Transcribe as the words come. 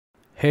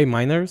Hey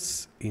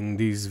miners, in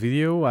this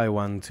video I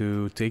want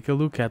to take a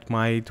look at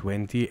my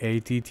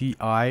 2080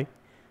 Ti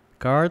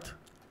card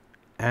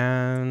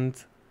and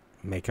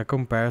make a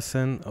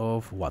comparison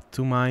of what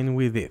to mine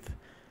with it,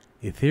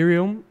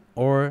 Ethereum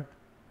or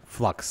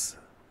FLUX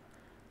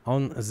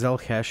on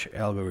Zellhash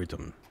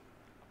algorithm.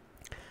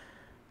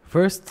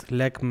 First,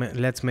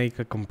 let's make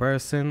a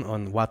comparison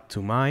on what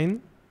to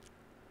mine.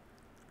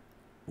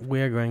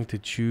 We are going to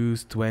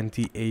choose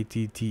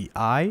 2080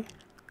 Ti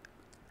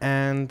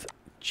and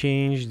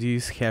change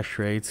these hash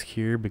rates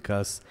here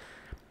because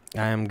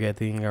I am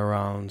getting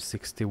around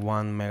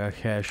 61 mega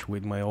hash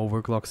with my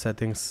overclock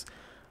settings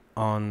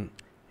on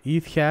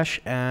ETH hash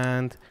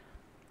and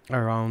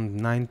around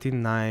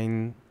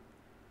 99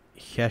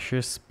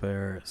 hashes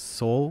per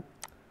sol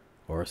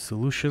or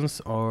solutions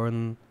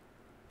on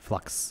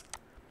FLUX.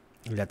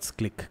 Let's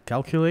click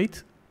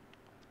calculate,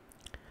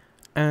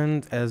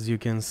 and as you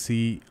can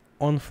see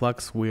on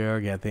FLUX we are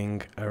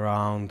getting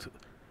around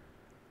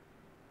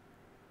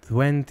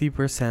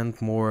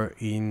 20% more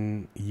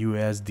in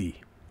USD.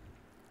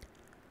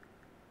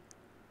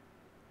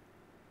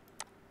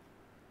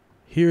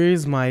 Here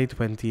is my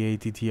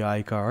 2080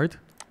 Ti card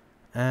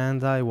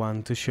and I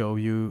want to show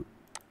you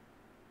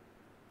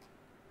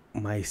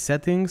my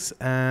settings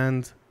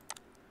and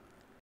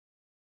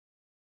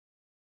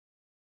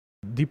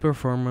the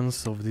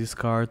performance of this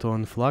card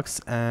on FLUX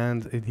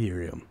and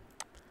Ethereum.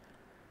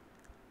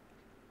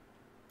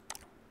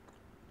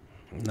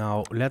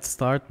 Now let's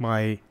start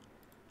my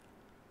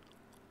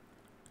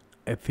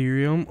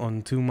Ethereum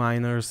on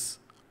 2Miners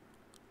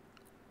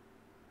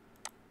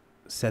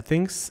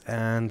settings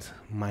and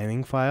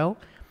mining file.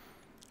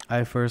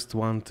 I first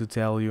want to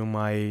tell you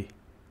my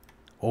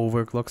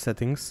overclock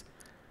settings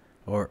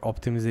or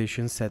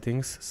optimization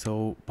settings.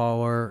 So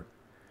power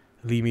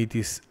limit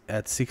is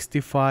at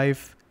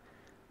 65,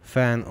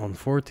 fan on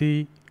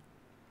 40,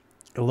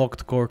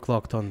 locked core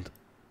clocked on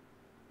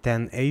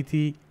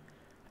 1080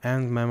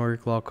 and memory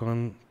clock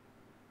on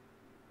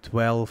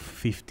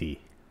 1250.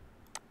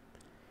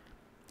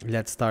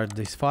 Let's start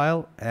this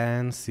file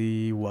and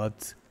see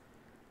what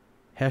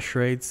hash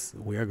rates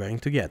we are going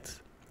to get.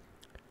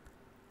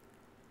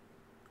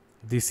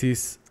 This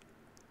is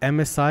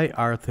MSI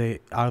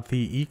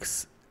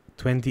RTX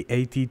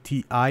 2080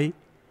 Ti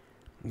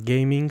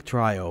gaming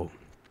trio.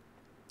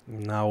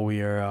 Now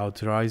we are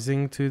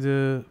authorizing to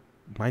the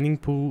mining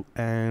pool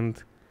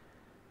and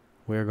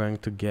we're going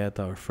to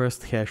get our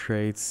first hash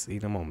rates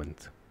in a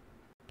moment.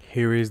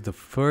 Here is the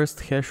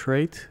first hash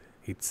rate.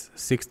 It's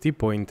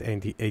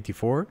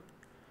 60.84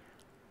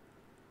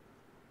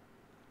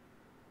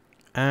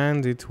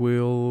 and it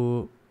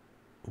will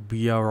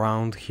be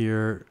around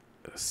here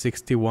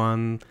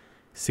 61,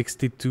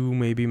 62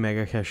 maybe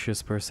mega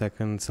hashes per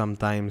second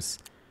sometimes,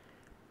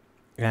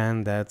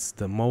 and that's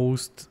the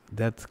most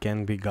that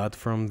can be got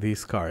from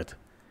this card.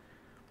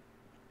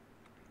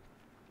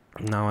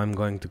 Now I'm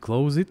going to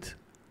close it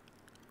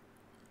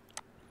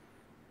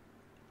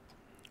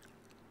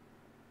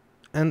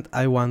and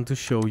I want to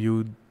show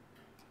you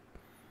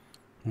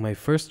my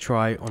first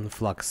try on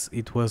FLUX.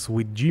 It was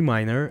with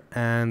Gminer,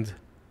 and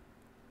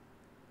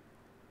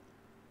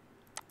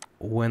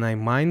when I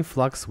mine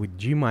FLUX with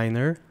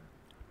Gminer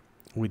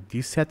with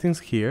these settings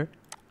here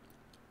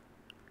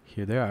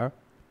they are,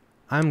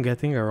 I'm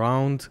getting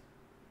around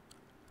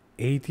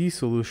 80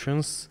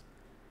 solutions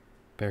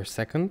per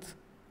second,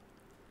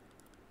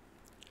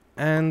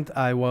 and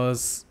I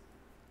was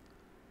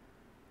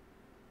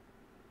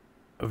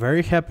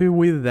very happy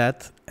with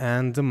that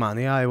and the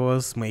money I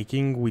was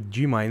making with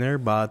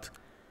Gminer. But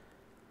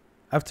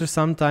after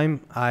some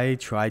time I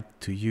tried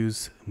to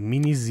use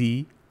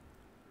MiniZ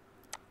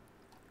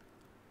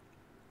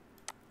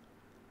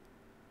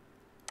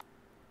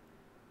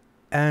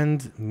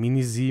and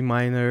MiniZ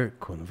miner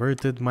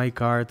converted my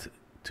card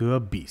to a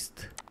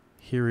beast.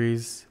 Here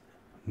is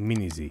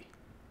MiniZ.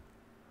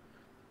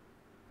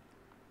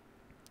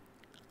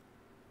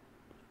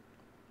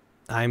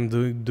 I'm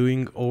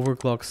doing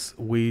overclocks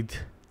with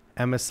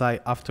MSI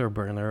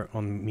Afterburner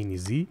on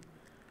MiniZ,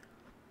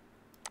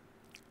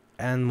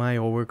 and my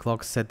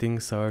overclock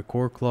settings are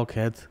core clock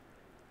at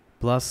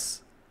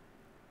plus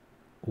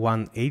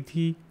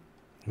 180,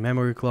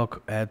 memory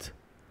clock at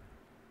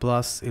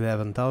plus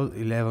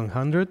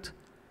 1100,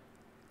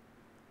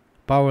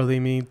 power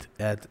limit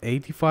at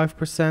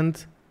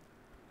 85%,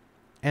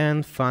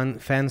 and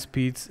fan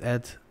speeds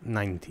at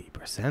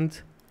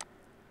 90%.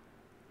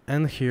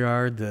 And here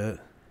are the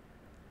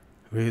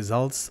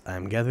results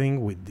I'm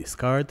getting with this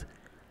card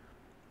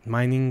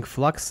mining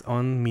FLUX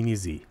on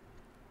MiniZ.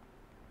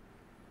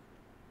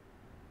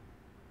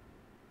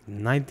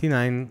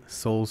 99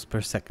 sols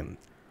per second.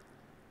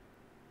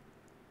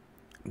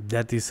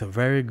 That is a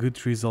very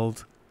good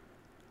result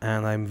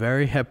and I'm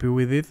very happy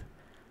with it,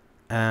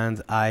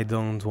 and I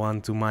don't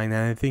want to mine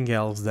anything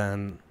else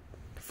than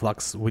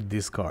FLUX with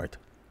this card.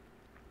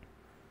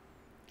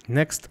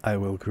 Next I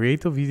will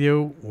create a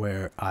video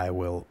where I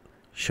will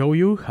show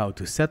you how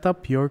to set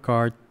up your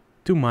card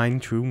to mine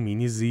through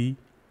MiniZ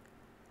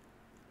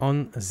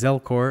on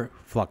Zellcore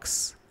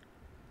FLUX.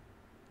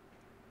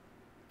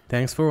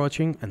 Thanks for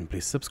watching and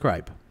please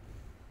subscribe.